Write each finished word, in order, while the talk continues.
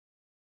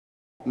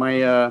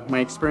My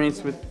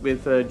experience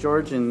with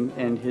George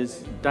and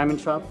his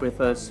diamond shop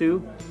with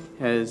Sue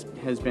has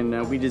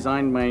been, we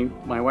designed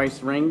my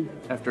wife's ring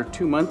after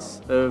 2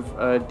 months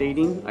of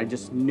dating. I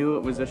just knew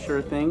it was a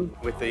sure thing.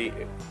 With the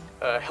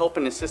help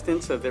and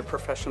assistance of their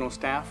professional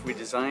staff, we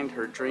designed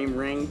her dream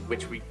ring,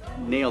 which we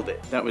nailed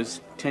it. That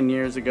was 10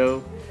 years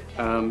ago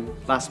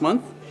last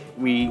month.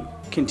 We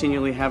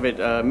continually have it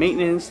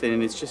maintenance,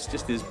 and it's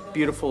just as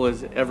beautiful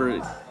as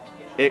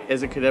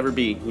it could ever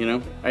be, you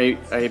know. I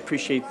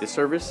appreciate the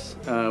service.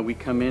 We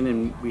come in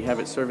and we have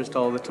it serviced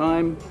all the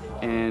time,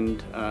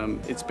 and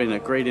it's been a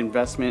great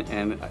investment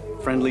and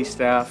friendly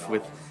staff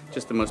with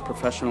just the most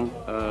professional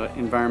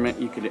environment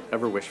you could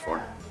ever wish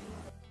for.